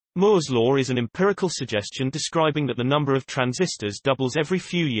Moore's law is an empirical suggestion describing that the number of transistors doubles every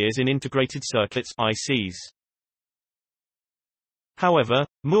few years in integrated circuits (ICs). However,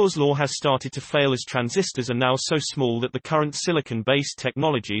 Moore's law has started to fail as transistors are now so small that the current silicon-based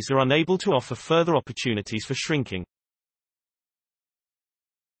technologies are unable to offer further opportunities for shrinking.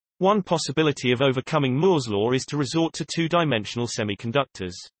 One possibility of overcoming Moore's law is to resort to two-dimensional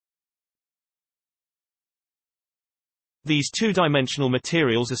semiconductors. These two-dimensional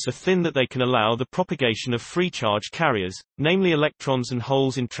materials are so thin that they can allow the propagation of free charge carriers, namely electrons and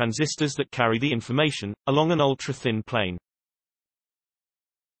holes in transistors that carry the information, along an ultra-thin plane.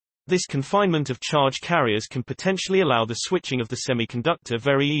 This confinement of charge carriers can potentially allow the switching of the semiconductor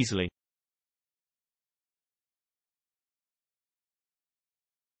very easily.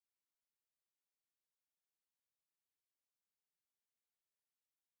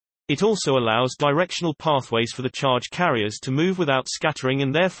 It also allows directional pathways for the charge carriers to move without scattering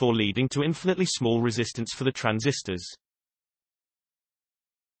and therefore leading to infinitely small resistance for the transistors.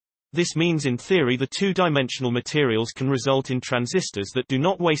 This means in theory the two-dimensional materials can result in transistors that do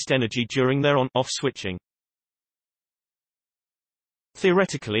not waste energy during their on-off switching.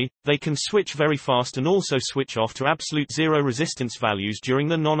 Theoretically, they can switch very fast and also switch off to absolute zero resistance values during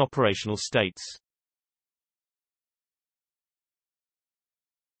the non-operational states.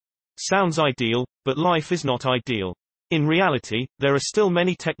 Sounds ideal, but life is not ideal. In reality, there are still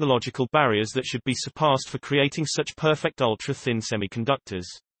many technological barriers that should be surpassed for creating such perfect ultra-thin semiconductors.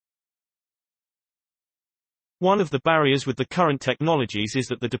 One of the barriers with the current technologies is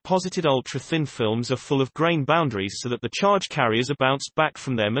that the deposited ultra-thin films are full of grain boundaries so that the charge carriers are bounced back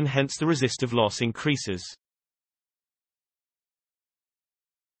from them and hence the resistive loss increases.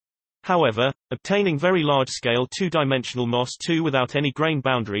 However, obtaining very large-scale two-dimensional MOS2 without any grain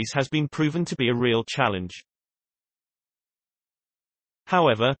boundaries has been proven to be a real challenge.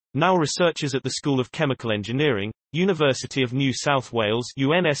 However, now researchers at the School of Chemical Engineering, University of New South Wales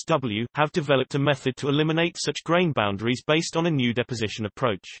 (UNSW) have developed a method to eliminate such grain boundaries based on a new deposition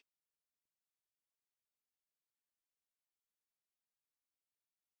approach.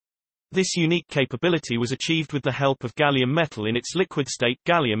 This unique capability was achieved with the help of gallium metal in its liquid state.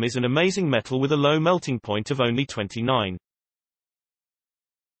 Gallium is an amazing metal with a low melting point of only 29.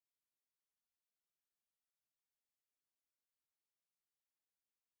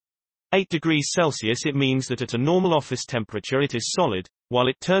 °C. It means that at a normal office temperature it is solid, while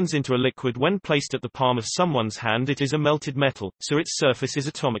it turns into a liquid when placed at the palm of someone's hand it is a melted metal, so its surface is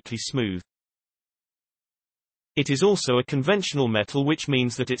atomically smooth. It is also a conventional metal, which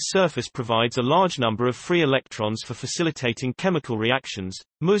means that its surface provides a large number of free electrons for facilitating chemical reactions,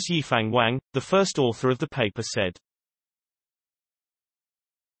 Ms. Yifang Wang, the first author of the paper, said.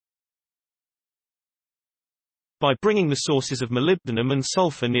 By bringing the sources of molybdenum and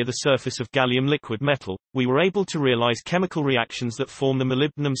sulfur near the surface of gallium liquid metal, we were able to realize chemical reactions that form the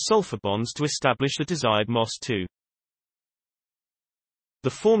molybdenum-sulfur bonds to establish the desired MOS2. The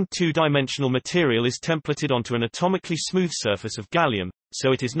formed two-dimensional material is templated onto an atomically smooth surface of gallium,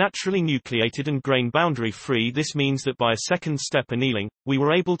 so it is naturally nucleated and grain boundary free. This means that by a second-step annealing, we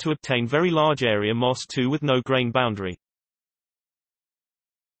were able to obtain very large area MOS2 with no grain boundary.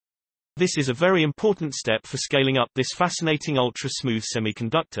 This is a very important step for scaling up this fascinating ultra-smooth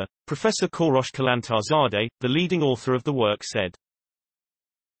semiconductor, Professor Kourosh Kalantarzadeh, the leading author of the work, said.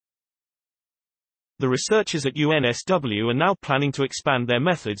 The researchers at UNSW are now planning to expand their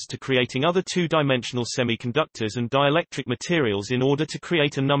methods to creating other two-dimensional semiconductors and dielectric materials in order to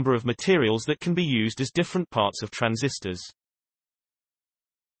create a number of materials that can be used as different parts of transistors.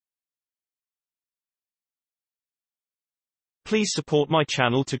 Please support my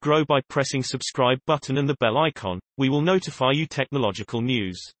channel to grow by pressing subscribe button and the bell icon. We will notify you technological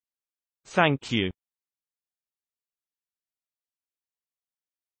news. Thank you.